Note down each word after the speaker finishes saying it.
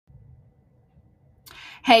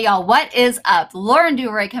Hey y'all, what is up? Lauren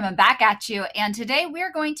Duray coming back at you, and today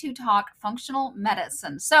we're going to talk functional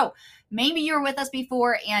medicine. So maybe you were with us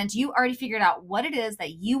before and you already figured out what it is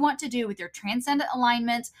that you want to do with your transcendent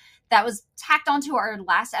alignment. That was tacked onto our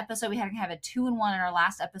last episode. We had to have a 2-in-1 in our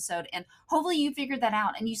last episode, and hopefully you figured that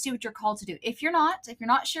out and you see what you're called to do. If you're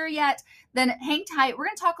not sure yet, then hang tight. We're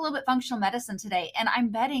going to talk a little bit functional medicine today, and I'm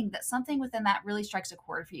betting that something within that really strikes a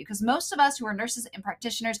chord for you, because most of us who are nurses and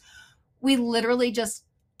practitioners, we literally just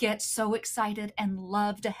get so excited and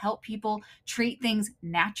love to help people treat things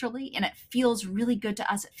naturally, and it feels really good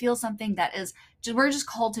to us. It feels something that is we're just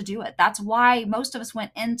called to do it. That's why most of us went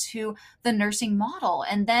into the nursing model,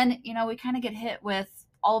 and then we kind of get hit with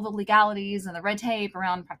all the legalities and the red tape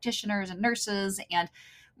around practitioners and nurses, and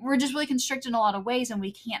we're just really constricted in a lot of ways, and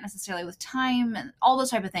we can't necessarily, with time and all those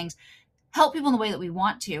type of things, help people in the way that we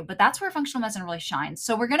want to. But that's where functional medicine really shines.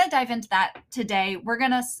 So we're going to dive into that today. We're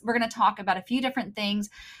going to talk about a few different things,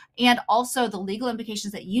 and also the legal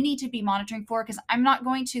implications that you need to be monitoring for, because I'm not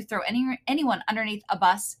going to throw anyone underneath a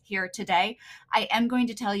bus here today. I am going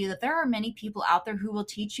to tell you that there are many people out there who will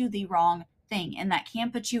teach you the wrong thing, and that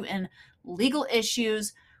can put you in legal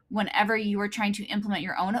issues whenever you are trying to implement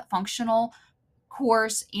your own functional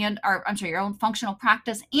course your own functional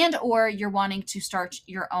practice, and or you're wanting to start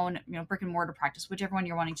your own brick and mortar practice, whichever one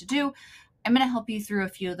you're wanting to do. I'm going to help you through a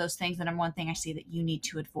few of those things, and one thing I see that you need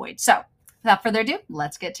to avoid. So without further ado,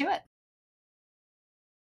 let's get to it.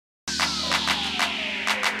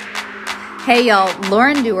 Hey y'all,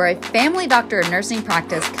 Lauren Duray, family doctor of nursing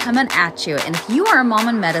practice, coming at you. And if you are a mom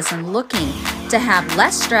in medicine looking to have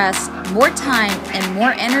less stress, more time, and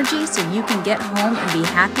more energy so you can get home and be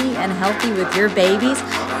happy and healthy with your babies,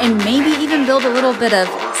 and maybe even build a little bit of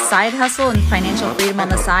side hustle and financial freedom on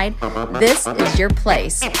the side, this is your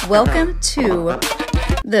place. Welcome to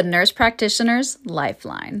the Nurse Practitioner's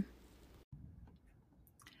Lifeline.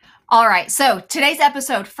 All right, so today's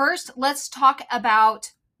episode, first, let's talk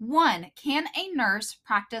about 1, can a nurse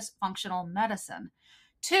practice functional medicine?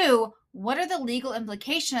 2, what are the legal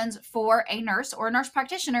implications for a nurse or a nurse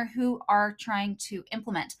practitioner who are trying to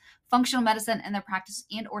implement functional medicine in their practice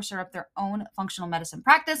and or start up their own functional medicine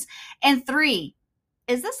practice? And 3,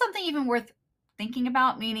 is this something even worth thinking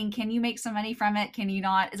about? Meaning, can you make some money from it? Can you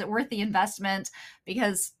not? Is it worth the investment?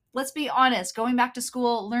 Because let's be honest, going back to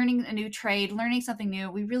school, learning a new trade, learning something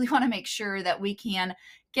new, we really want to make sure that we can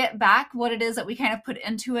get back what it is that we kind of put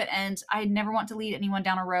into it. And I never want to lead anyone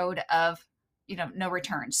down a road of, no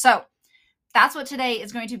return. So that's what today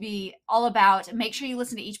is going to be all about. Make sure you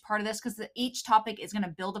listen to each part of this, because each topic is going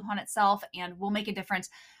to build upon itself and will make a difference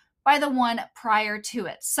by the one prior to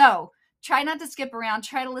it. So try not to skip around.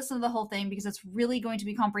 Try to listen to the whole thing, because it's really going to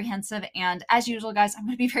be comprehensive. And as usual, guys, I'm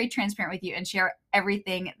going to be very transparent with you and share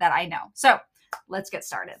everything that I know. So let's get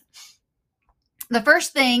started. The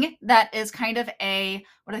first thing that is kind of an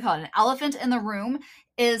elephant in the room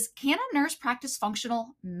is, can a nurse practice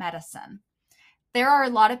functional medicine? There are a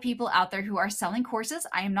lot of people out there who are selling courses.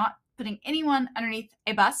 I am not putting anyone underneath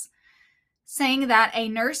a bus, saying that a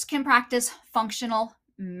nurse can practice functional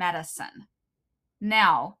medicine.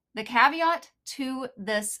 Now, the caveat to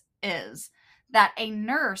this is that a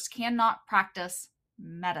nurse cannot practice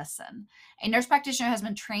medicine. A nurse practitioner has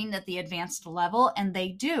been trained at the advanced level, and they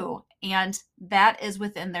do, and that is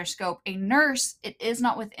within their scope. A nurse, it is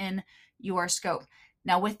not within your scope.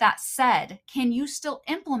 Now, with that said, can you still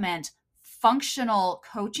implement functional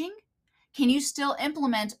coaching? Can you still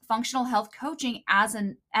implement functional health coaching as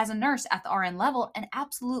a nurse at the RN level? And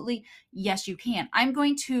absolutely, yes, you can. I'm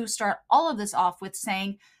going to start all of this off with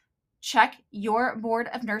saying, check your board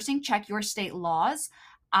of nursing, check your state laws.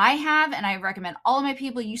 I have, and I recommend all of my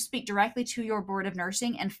people, you speak directly to your board of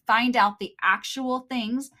nursing and find out the actual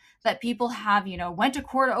things that people have, went to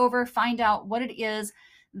court over, find out what it is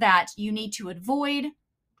that you need to avoid.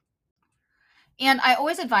 And I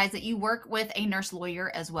always advise that you work with a nurse lawyer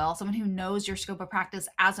as well, someone who knows your scope of practice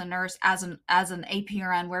as a nurse, as an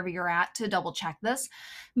APRN, wherever you're at, to double check this.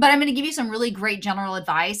 But I'm going to give you some really great general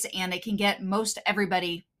advice, and it can get most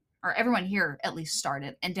everybody, or everyone here, at least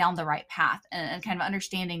started and down the right path, and kind of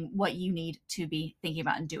understanding what you need to be thinking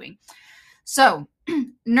about and doing. So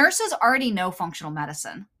nurses already know functional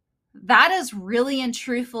medicine. That is really and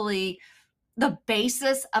truthfully the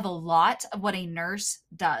basis of a lot of what a nurse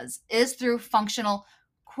does, is through functional,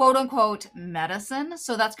 quote unquote, medicine.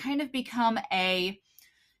 So that's kind of become it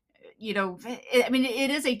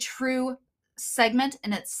is a true segment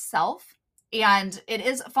in itself. And it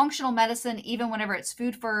is functional medicine, even whenever it's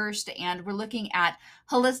food first and we're looking at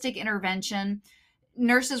holistic intervention.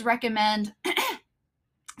 Nurses recommend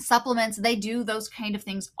supplements, they do those kind of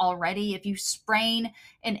things already. If you sprain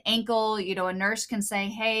an ankle, a nurse can say,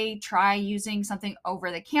 hey, try using something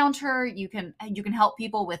over the counter. You can help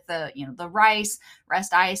people with the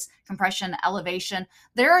rest ice, compression, elevation.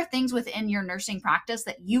 There are things within your nursing practice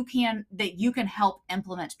that you can help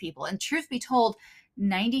implement people. And truth be told,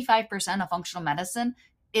 95% of functional medicine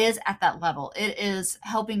is at that level. It is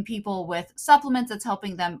helping people with supplements. It's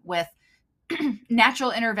helping them with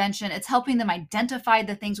natural intervention. It's helping them identify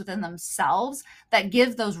the things within themselves that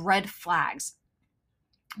give those red flags.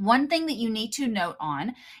 One thing that you need to note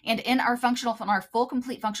on, and in our full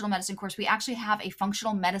complete functional medicine course, we actually have a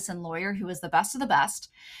functional medicine lawyer who is the best of the best.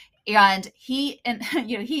 And he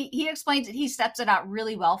explains it, he steps it out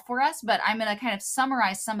really well for us, but I'm going to kind of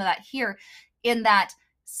summarize some of that here, in that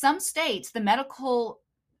some states, the medical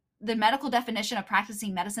definition of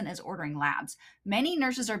practicing medicine is ordering labs. Many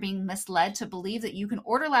nurses are being misled to believe that you can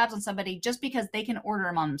order labs on somebody just because they can order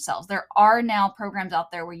them on themselves. There are now programs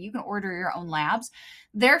out there where you can order your own labs.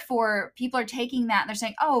 Therefore, people are taking that and they're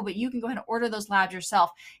saying, oh, but you can go ahead and order those labs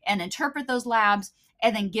yourself and interpret those labs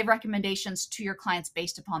and then give recommendations to your clients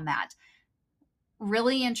based upon that.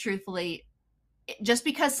 Really and truthfully, just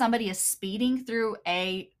because somebody is speeding through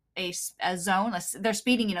a zone, they're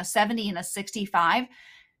speeding, 70 and a 65,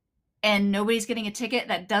 and nobody's getting a ticket,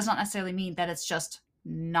 that does not necessarily mean that it's just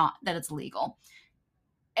not, that it's legal.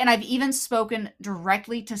 And I've even spoken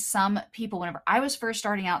directly to some people whenever I was first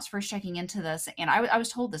starting out, first checking into this, and I was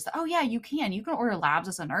told this, that, oh yeah, you can order labs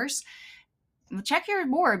as a nurse. Well, check your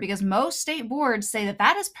board, because most state boards say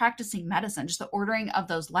that is practicing medicine, just the ordering of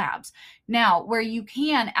those labs. Now, where you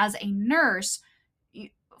can, as a nurse,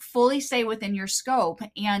 fully stay within your scope,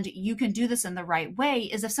 and you can do this in the right way,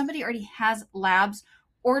 is if somebody already has labs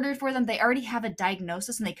ordered for them, they already have a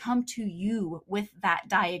diagnosis, and they come to you with that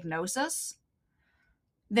diagnosis,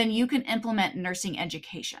 then you can implement nursing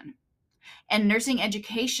education. And nursing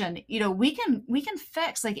education, we can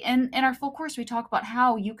fix, like in our full course, we talk about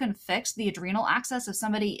how you can fix the adrenal axis if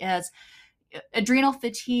somebody is adrenal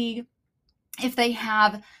fatigue, if they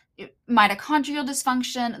have mitochondrial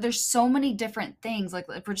dysfunction. There's so many different things. Like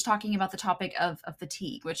if we're just talking about the topic of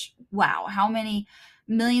fatigue, which, wow, how many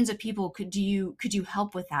millions of people could you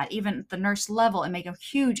help with that, even at the nurse level, and make a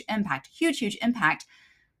huge impact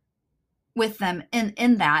with them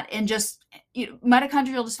in that. And just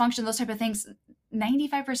mitochondrial dysfunction, those type of things,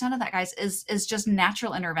 95% of that, guys, is just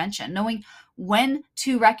natural intervention. Knowing when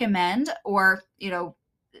to recommend, or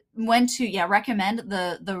when to recommend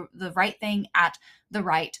the right thing at the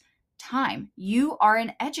right time. You are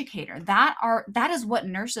an educator. That is what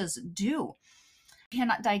nurses do.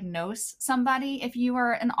 Cannot diagnose somebody. If you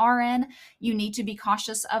are an RN, you need to be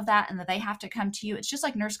cautious of that, and that they have to come to you. It's just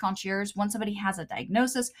like nurse concierge. Once somebody has a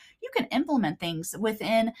diagnosis, you can implement things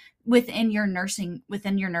within your nursing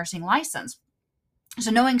license.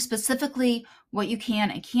 So knowing specifically what you can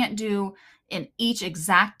and can't do in each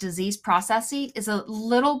exact disease process is a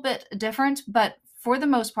little bit different, but for the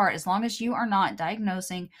most part, as long as you are not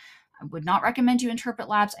diagnosing, I would not recommend you interpret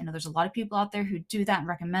labs. I know there's a lot of people out there who do that and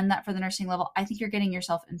recommend that for the nursing level. I think you're getting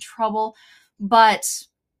yourself in trouble. But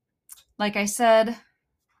like I said,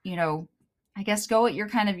 I guess go at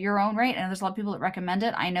your own rate. And there's a lot of people that recommend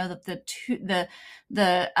it. I know that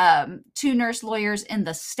the two nurse lawyers in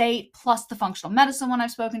the state, plus the functional medicine one I've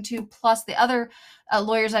spoken to, plus the other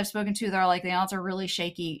lawyers I've spoken to, they're like, it's a really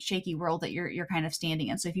shaky world that you're kind of standing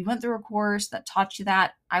in. So if you went through a course that taught you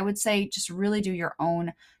that, I would say just really do your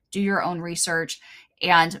own research.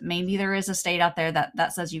 And maybe there is a state out there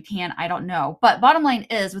that says you can. I don't know. But bottom line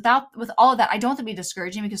is, with all of that, I don't have to be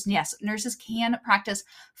discouraging, because yes, nurses can practice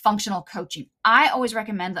functional coaching. I always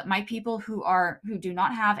recommend that my people who do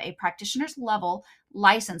not have a practitioner's level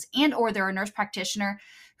license, and or they're a nurse practitioner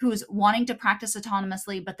who's wanting to practice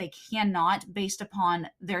autonomously, but they cannot based upon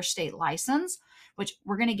their state license, which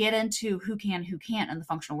we're going to get into who can, who can't in the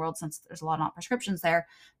functional world, since there's a lot of not prescriptions there.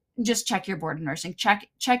 Just check your board of nursing,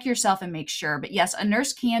 check yourself and make sure. But yes, a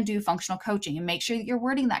nurse can do functional coaching, and make sure that you're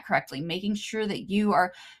wording that correctly, making sure that you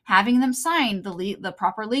are having them sign the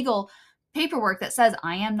proper legal paperwork that says,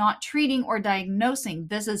 I am not treating or diagnosing.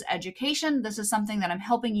 This is education. This is something that I'm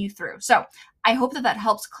helping you through. So I hope that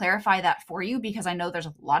helps clarify that for you, because I know there's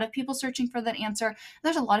a lot of people searching for that answer.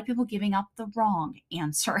 There's a lot of people giving up the wrong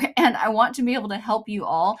answer. And I want to be able to help you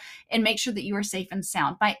all and make sure that you are safe and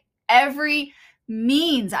sound by every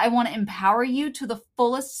means. I want to empower you to the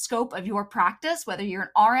fullest scope of your practice, whether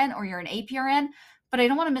you're an RN or you're an APRN, but I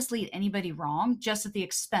don't want to mislead anybody wrong just at the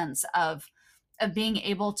expense of being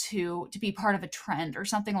able to be part of a trend or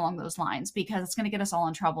something along those lines, because it's going to get us all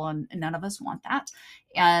in trouble, and none of us want that.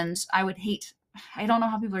 And I don't know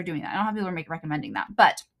how people are doing that. I don't know how people are recommending that,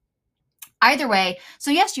 but Either way, so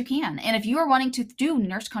yes, you can. And if you are wanting to do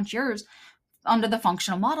nurse concierge under the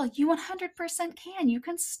functional model, you 100% can. You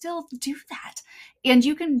can still do that. And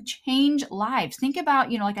you can change lives. Think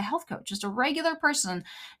about, like a health coach, just a regular person,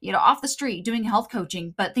 off the street doing health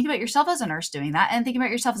coaching, but think about yourself as a nurse doing that and think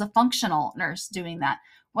about yourself as a functional nurse doing that.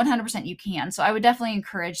 100% you can. So I would definitely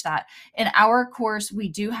encourage that. In our course, we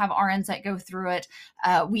do have RNs that go through it.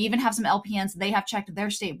 We even have some LPNs. They have checked their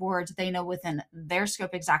state boards. They know within their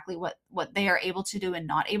scope exactly what they are able to do and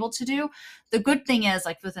not able to do. The good thing is,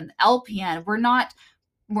 like with an LPN, we're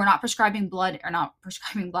not prescribing blood, or not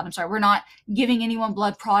prescribing blood. I'm sorry. We're not giving anyone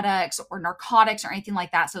blood products or narcotics or anything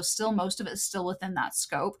like that. So still, most of it is still within that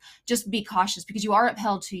scope. Just be cautious because you are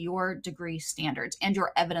upheld to your degree standards and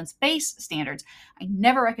your evidence-based standards. I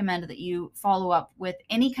never recommend that you follow up with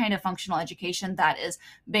any kind of functional education that is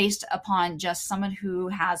based upon just someone who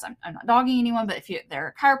has, I'm not dogging anyone, but if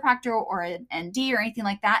they're a chiropractor or an ND or anything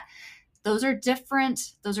like that, those are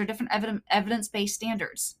different evidence-based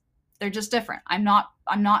standards. They're just different. I'm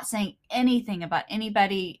not saying anything about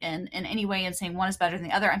anybody in any way and saying one is better than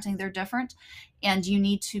the other. I'm saying they're different, and you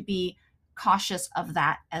need to be cautious of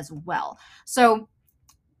that as well. So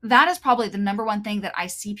that is probably the number one thing that I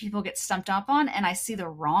see people get stumped up on, and I see the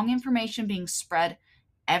wrong information being spread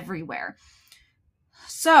everywhere.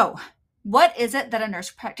 So what is it that a nurse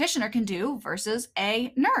practitioner can do versus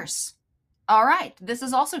a nurse? All right, this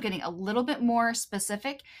is also getting a little bit more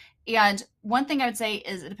specific. And one thing I would say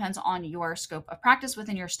is it depends on your scope of practice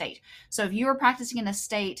within your state. So if you are practicing in a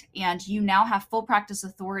state and you now have full practice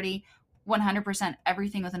authority, 100%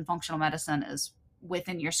 everything within functional medicine is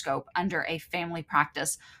within your scope under a family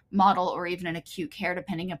practice model or even an acute care,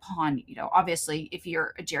 depending upon, obviously, if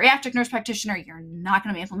you're a geriatric nurse practitioner, you're not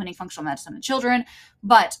going to be implementing functional medicine in children.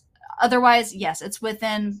 But otherwise, yes, it's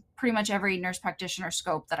within pretty much every nurse practitioner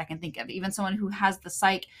scope that I can think of. Even someone who has the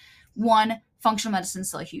psych, one, functional medicine is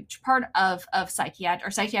still a huge part of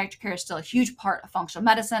psychiatric care is still a huge part of functional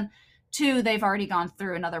medicine. Two, they've already gone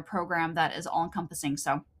through another program that is all encompassing.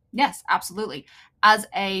 So yes, absolutely. As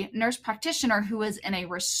a nurse practitioner who is in a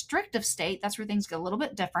restrictive state, that's where things get a little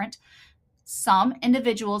bit different. Some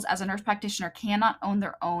individuals as a nurse practitioner cannot own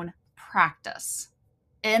their own practice.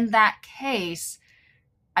 In that case,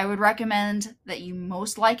 I would recommend that you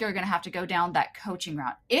most likely are going to have to go down that coaching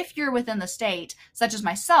route. If you're within the state, such as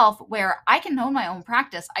myself, where I can own my own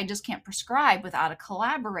practice, I just can't prescribe without a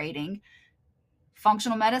collaborating,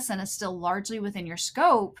 functional medicine is still largely within your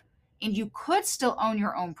scope, and you could still own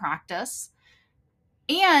your own practice,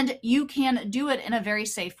 and you can do it in a very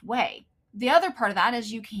safe way. The other part of that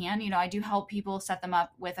is you can, I do help people set them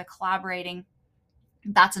up with a collaborating.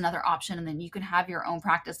 That's another option. And then you can have your own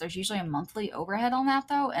practice. There's usually a monthly overhead on that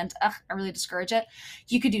though. And I really discourage it.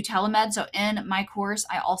 You could do telemed. So in my course,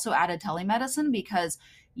 I also added telemedicine because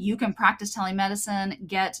you can practice telemedicine,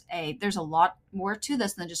 there's a lot more to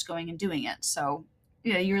this than just going and doing it. So,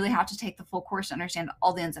 you really have to take the full course to understand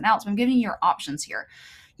all the ins and outs. But I'm giving you your options here.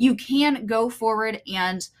 You can go forward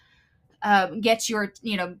and get your,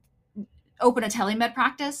 open a telemed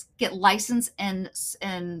practice, get licensed in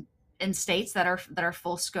states that are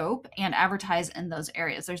full scope and advertise in those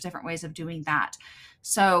areas. There's different ways of doing that.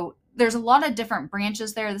 So there's a lot of different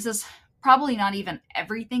branches there. This is probably not even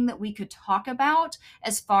everything that we could talk about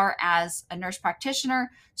as far as a nurse practitioner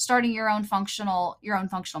starting your own functional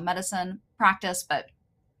medicine practice, but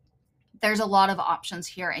there's a lot of options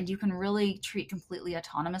here, and you can really treat completely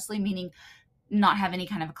autonomously, meaning not have any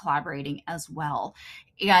kind of collaborating as well.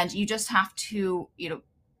 And you just have to,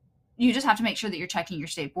 make sure that you're checking your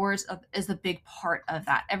state boards is the big part of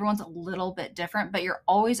that. Everyone's a little bit different, but you're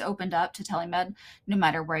always opened up to telemed no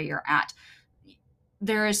matter where you're at.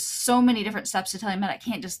 There is so many different steps to telemed. I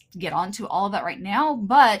can't just get onto all of that right now,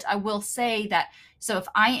 but I will say that, so if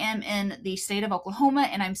I am in the state of Oklahoma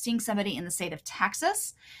and I'm seeing somebody in the state of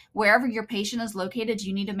Texas, wherever your patient is located,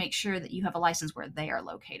 you need to make sure that you have a license where they are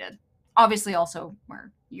located. Obviously also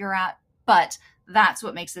where you're at, but that's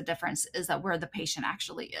what makes the difference, is that where the patient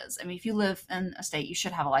actually is. I mean, if you live in a state, you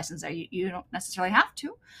should have a license there. You don't necessarily have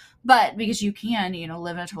to, but because you can,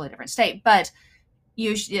 live in a totally different state, but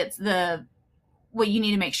what you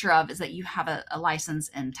need to make sure of is that you have a license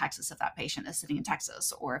in Texas if that patient is sitting in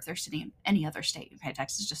Texas, or if they're sitting in any other state. Okay,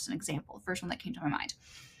 Texas is just an example, the first one that came to my mind.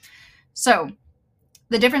 So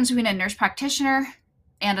the difference between a nurse practitioner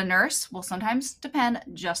and a nurse will sometimes depend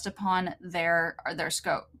just upon their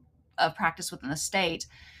scope of practice within the state.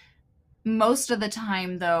 Most of the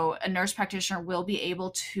time, though, a nurse practitioner will be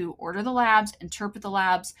able to order the labs, interpret the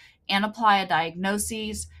labs, and apply a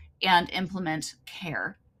diagnosis and implement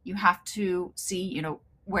care. You have to see,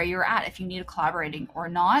 where you're at, if you need a collaborating or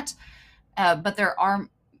not. But there are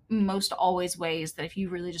most always ways that if you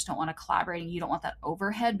really just don't want to collaborate and you don't want that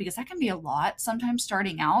overhead, because that can be a lot sometimes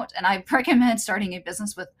starting out. And I recommend starting a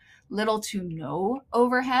business with little to no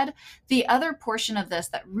overhead. The other portion of this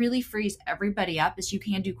that really frees everybody up is you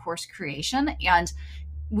can do course creation. And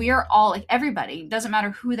we are all, like, everybody, doesn't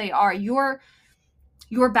matter who they are, your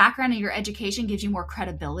background and your education gives you more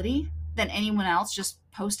credibility than anyone else just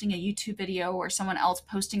posting a YouTube video or someone else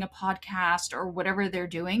posting a podcast or whatever they're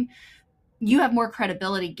doing. You have more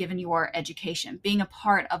credibility given your education, being a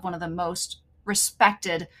part of one of the most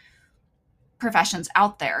respected professions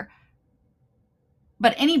out there.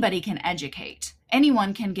 But anybody can educate.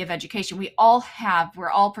 Anyone can give education. We're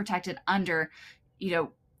all protected under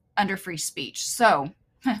free speech. So,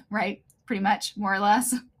 right? Pretty much, more or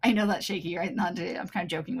less. I know that's shaky, right? I'm kind of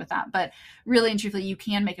joking with that. But really and truthfully, you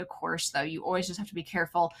can make a course, though. You always just have to be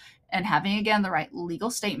careful and having, again, the right legal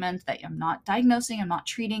statement that I'm not diagnosing, I'm not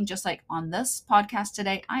treating. Just like on this podcast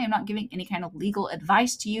today, I am not giving any kind of legal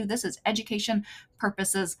advice to you. This is education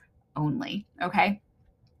purposes only, okay?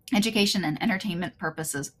 Education and entertainment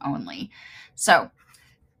purposes only. So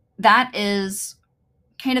that is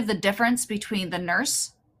kind of the difference between the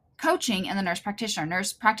nurse coaching and the nurse practitioner.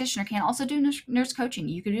 Nurse practitioner can also do nurse coaching.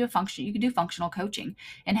 You could do functional coaching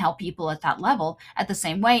and help people at that level at the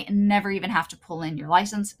same way and never even have to pull in your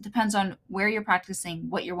license. It depends on where you're practicing,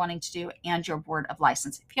 what you're wanting to do, and your board of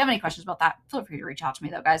license. If you have any questions about that, feel free to reach out to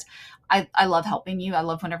me, though, guys. I love helping you. I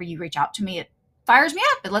love whenever you reach out to me. It fires me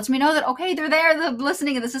up. It lets me know that, okay, they're there, they're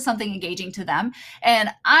listening, and this is something engaging to them. And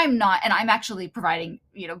I'm actually providing,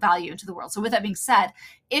 value into the world. So with that being said,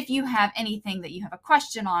 if you have anything that you have a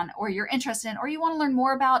question on or you're interested in or you want to learn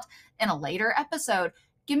more about in a later episode,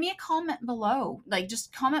 give me a comment below. Like,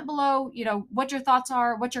 just comment below, what your thoughts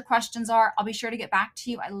are, what your questions are. I'll be sure to get back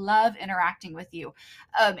to you. I love interacting with you.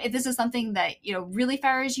 If this is something that, really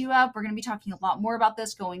fires you up, we're going to be talking a lot more about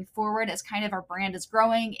this going forward as kind of our brand is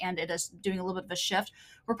growing and it is doing a little bit of a shift.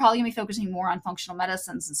 We're probably going to be focusing more on functional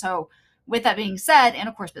medicines. And so with that being said, and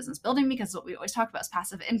of course, business building, because what we always talk about is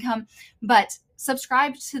passive income, but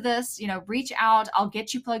subscribe to this, reach out. I'll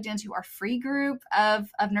get you plugged into our free group of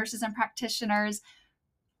nurses and practitioners,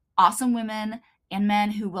 awesome women and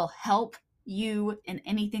men who will help you in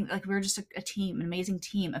anything. Like, we're just a team, an amazing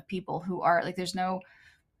team of people who are like, there's no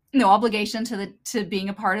obligation to being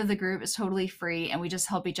a part of the group. Is totally free, and we just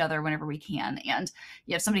help each other whenever we can. And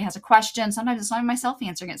if somebody has a question, sometimes it's not myself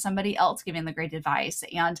answering it, somebody else giving the great advice,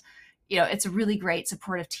 and it's a really great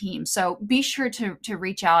supportive team. So be sure to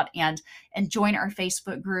reach out and join our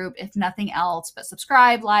Facebook group, if nothing else. But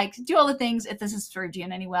subscribe, like, do all the things. If this has served you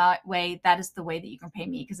in any way, that is the way that you can pay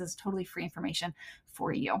me, because it's totally free information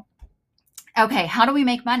for you. Okay, how do we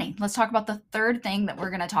make money? Let's talk about the third thing that we're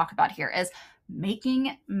going to talk about here is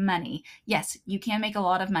making money. Yes, you can make a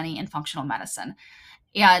lot of money in functional medicine.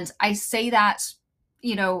 And I say that,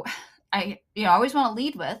 I always want to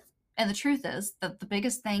lead with, and the truth is that the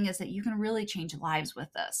biggest thing is that you can really change lives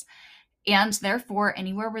with this. And therefore,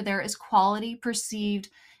 anywhere where there is quality perceived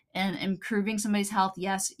and improving somebody's health,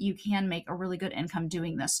 yes, you can make a really good income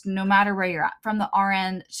doing this, no matter where you're at, from the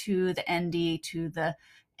RN to the ND to the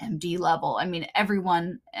MD level. I mean,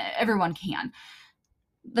 everyone can.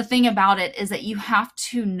 The thing about it is that you have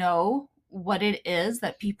to know what it is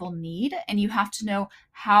that people need, and you have to know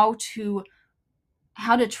how to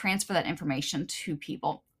transfer that information to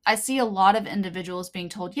people. I see a lot of individuals being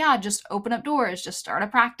told, yeah, just open up doors, just start a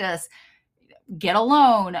practice, get a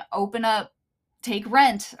loan, take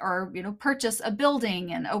rent, or, purchase a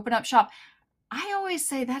building and open up shop. I always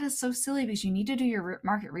say that is so silly, because you need to do your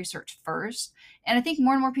market research first. And I think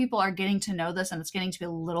more and more people are getting to know this, and it's getting to be a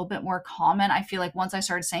little bit more common. I feel like once I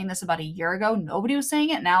started saying this about a year ago, nobody was saying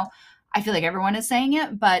it. Now I feel like everyone is saying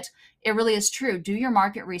it, but it really is true. Do your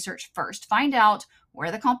market research first. Find out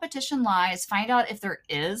where the competition lies. Find out if there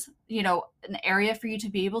is, an area for you to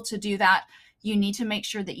be able to do that. You need to make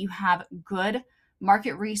sure that you have good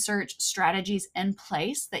market research strategies in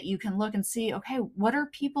place that you can look and see, okay, what are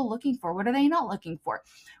people looking for? What are they not looking for?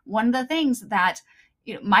 One of the things that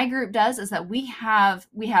my group does is that we have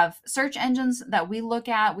search engines that we look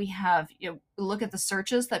at. We have, look at the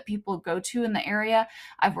searches that people go to in the area.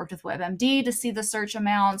 I've worked with WebMD to see the search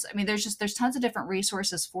amounts. I mean, there's tons of different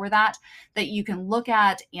resources for that you can look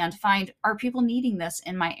at and find, are people needing this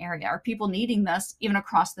in my area? Are people needing this even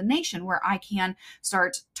across the nation, where I can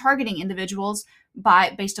start targeting individuals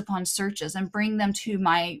based upon searches and bring them to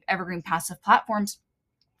my evergreen passive platforms,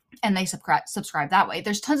 and they subscribe that way.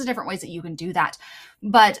 There's tons of different ways that you can do that,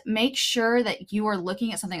 but make sure that you are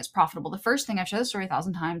looking at something that's profitable. The first thing, I've shared the story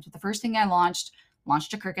 1,000 times, but the first thing I launched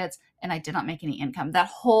to crickets, and I did not make any income. That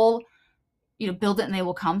whole build it and they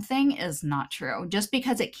will come thing is not true. Just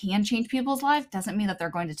because it can change people's lives doesn't mean that they're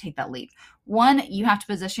going to take that leap. One, you have to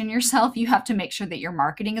position yourself. You have to make sure that your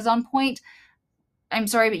marketing is on point. I'm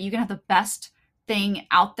sorry, but you can have the best thing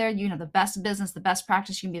out there. You can have the best business, the best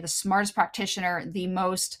practice. You can be the smartest practitioner, the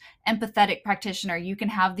most empathetic practitioner. You can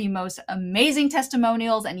have the most amazing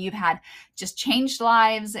testimonials, and you've had just changed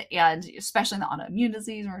lives, and especially in the autoimmune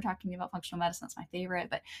disease, when we're talking about functional medicine, that's my favorite.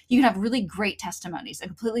 But you can have really great testimonies and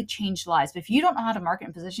completely changed lives. But if you don't know how to market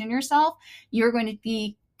and position yourself, you're going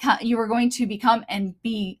to become and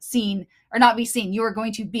be seen, or not be seen. You are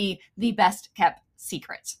going to be the best kept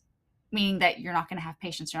secret, meaning that you're not going to have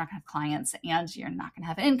patients, you're not going to have clients, and you're not going to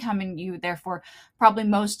have income. And you, therefore, probably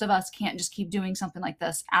most of us can't just keep doing something like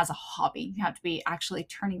this as a hobby. You have to be actually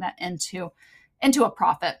turning that into a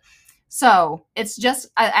profit. So it's just,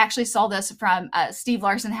 I actually saw this from Steve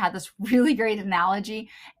Larson had this really great analogy,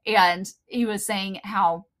 and he was saying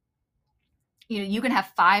how, you can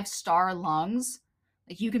have 5-star lungs.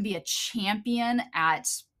 Like, you can be a champion at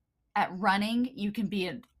running. You can be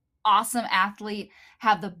an awesome athlete,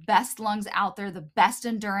 have the best lungs out there, the best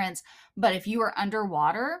endurance. But if you are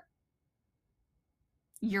underwater,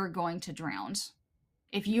 you're going to drown.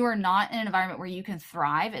 If you are not in an environment where you can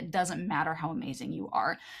thrive, it doesn't matter how amazing you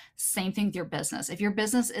are. Same thing with your business. If your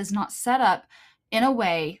business is not set up in a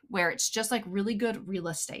way where it's just like really good real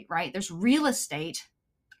estate, right? There's real estate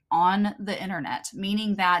on the internet,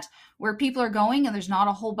 meaning that where people are going and there's not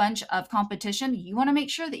a whole bunch of competition, you want to make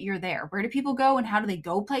sure that you're there. Where do people go and how do they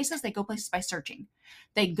go places? They go places by searching.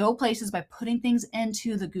 They go places by putting things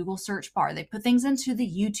into the Google search bar. They put things into the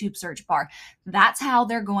YouTube search bar. That's how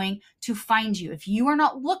they're going to find you. If you are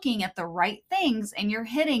not looking at the right things and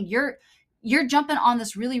you're jumping on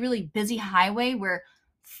this really, really busy highway where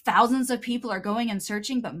thousands of people are going and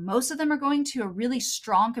searching, but most of them are going to a really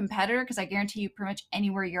strong competitor, because I guarantee you pretty much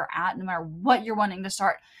anywhere you're at, no matter what you're wanting to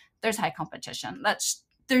start, there's high competition.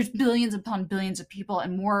 There's billions upon billions of people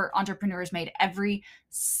and more entrepreneurs made every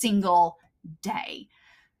single day.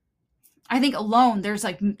 I think alone there's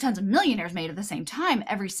like tons of millionaires made at the same time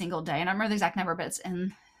every single day. And I don't remember the exact number, but it's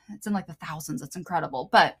in like the thousands. It's incredible.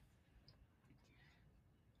 But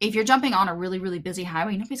if you're jumping on a really, really busy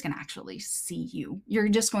highway, nobody's going to actually see you. You're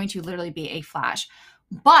just going to literally be a flash.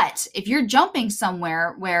 But if you're jumping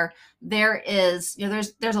somewhere where there is,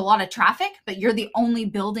 there's a lot of traffic, but you're the only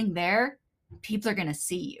building there, people are going to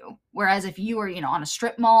see you. Whereas if you were, on a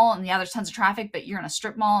strip mall and there's tons of traffic, but you're in a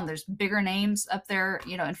strip mall and there's bigger names up there,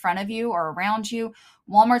 in front of you or around you,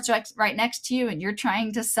 Walmart's right next to you, and you're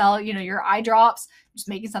trying to sell, your eye drops, just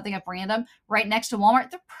making something up random right next to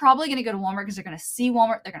Walmart, they're probably going to go to Walmart because they're going to see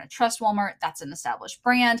Walmart. They're going to trust Walmart. That's an established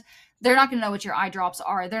brand. They're not going to know what your eye drops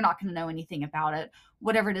are. They're not going to know anything about it.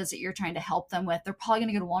 Whatever it is that you're trying to help them with, they're probably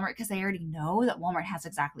going to go to Walmart because they already know that Walmart has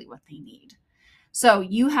exactly what they need. So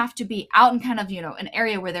you have to be out in kind of, an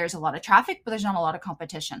area where there's a lot of traffic, but there's not a lot of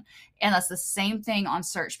competition. And that's the same thing on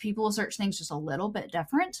search. People will search things just a little bit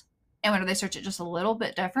different. And when they search it just a little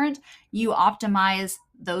bit different, you optimize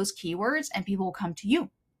those keywords and people will come to you.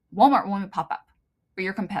 Walmart won't even pop up, or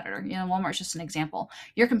your competitor. Walmart's just an example.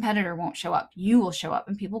 Your competitor won't show up. You will show up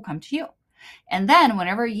and people will come to you. And then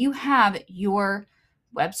whenever you have your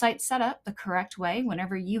website set up the correct way,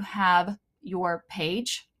 whenever you have your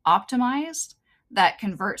page optimized that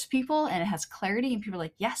converts people and it has clarity and people are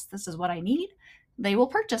like, yes, this is what I need, they will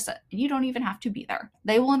purchase it. And you don't even have to be there.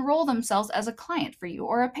 They will enroll themselves as a client for you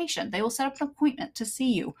or a patient. They will set up an appointment to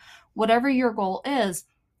see you, whatever your goal is.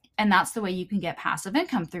 And that's the way you can get passive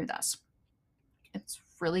income through this. It's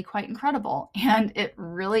really quite incredible. And it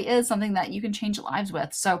really is something that you can change lives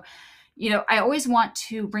with. So, I always want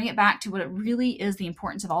to bring it back to what it really is, the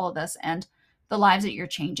importance of all of this and the lives that you're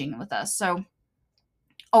changing with us. So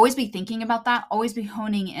always be thinking about that, always be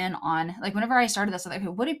honing in on, like, whenever I started this, I was like,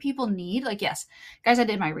 okay, what do people need? Like, yes, guys, I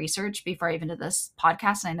did my research before I even did this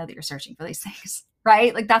podcast, and I know that you're searching for these things,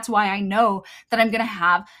 right? Like, that's why I know that I'm going to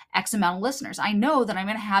have X amount of listeners. I know that I'm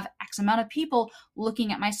going to have X amount of people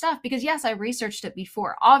looking at my stuff because, yes, I researched it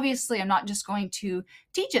before. Obviously, I'm not just going to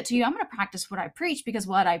teach it to you. I'm going to practice what I preach, because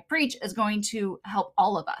what I preach is going to help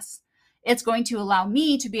all of us. It's going to allow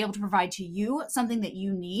me to be able to provide to you something that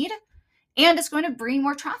you need. And it's going to bring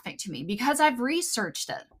more traffic to me because I've researched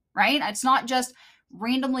it, right? It's not just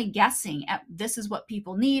randomly guessing at this is what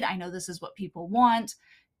people need. I know this is what people want.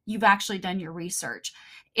 You've actually done your research.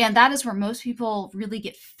 And that is where most people really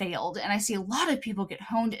get failed. And I see a lot of people get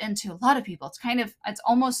honed into, it's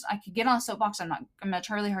almost, I could get on a soapbox. I'm going to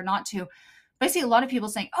try really hard not to. But I see a lot of people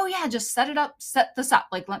saying, oh yeah, just set this up.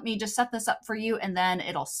 Like, let me just set this up for you and then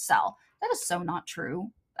it'll sell. That is so not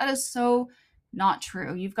true. That is so not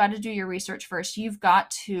true. You've got to do your research first. You've got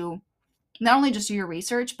to not only just do your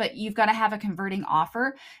research, but you've got to have a converting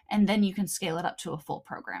offer, and then you can scale it up to a full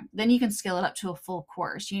program. Then you can scale it up to a full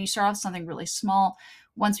course. You start off something really small.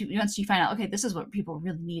 Once you find out, okay, this is what people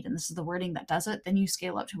really need, and this is the wording that does it, then you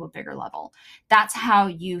scale up to a bigger level. That's how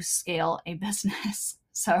you scale a business.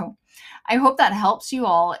 So I hope that helps you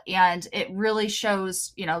all, and it really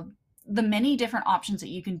shows, the many different options that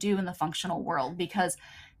you can do in the functional world, because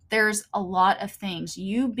there's a lot of things.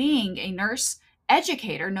 You being a nurse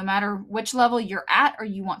educator, no matter which level you're at or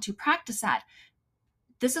you want to practice at,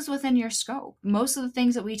 this is within your scope. Most of the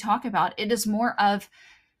things that we talk about, it is more of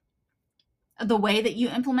the way that you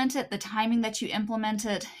implement it, the timing that you implement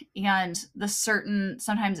it, and the certain,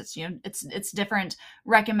 sometimes it's, it's different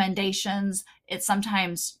recommendations. It's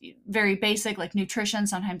sometimes very basic, like nutrition.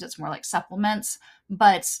 Sometimes it's more like supplements,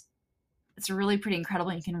 but it's really pretty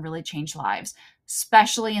incredible. And you can really change lives,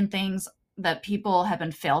 especially in things that people have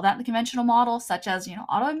been failed at in the conventional model, such as,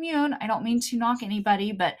 autoimmune. I don't mean to knock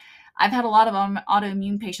anybody, but I've had a lot of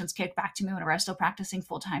autoimmune patients kick back to me whenever I was still practicing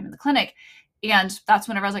full time in the clinic. And that's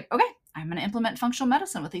whenever I was like, okay, I'm going to implement functional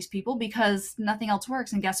medicine with these people because nothing else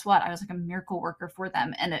works. And guess what? I was like a miracle worker for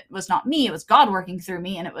them. And it was not me, it was God working through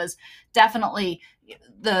me. And it was definitely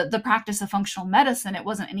the practice of functional medicine. It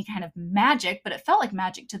wasn't any kind of magic, but it felt like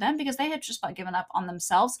magic to them because they had just about given up on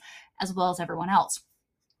themselves as well as everyone else,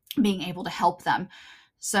 being able to help them.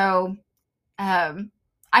 So I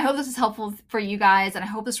hope this is helpful for you guys, and I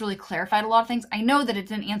hope this really clarified a lot of things. I know that it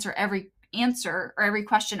didn't answer every answer or every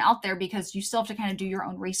question out there, because you still have to kind of do your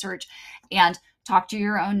own research and talk to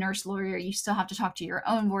your own nurse lawyer. You still have to talk to your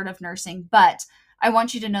own board of nursing. But I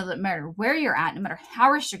want you to know that no matter where you're at, no matter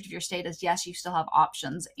how restrictive your state is, yes, you still have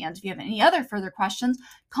options. And if you have any other further questions,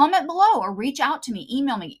 comment below or reach out to me,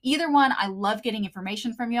 email me, either one. I love getting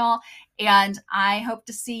information from y'all, and I hope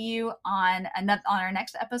to see you on our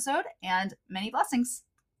next episode, and many blessings.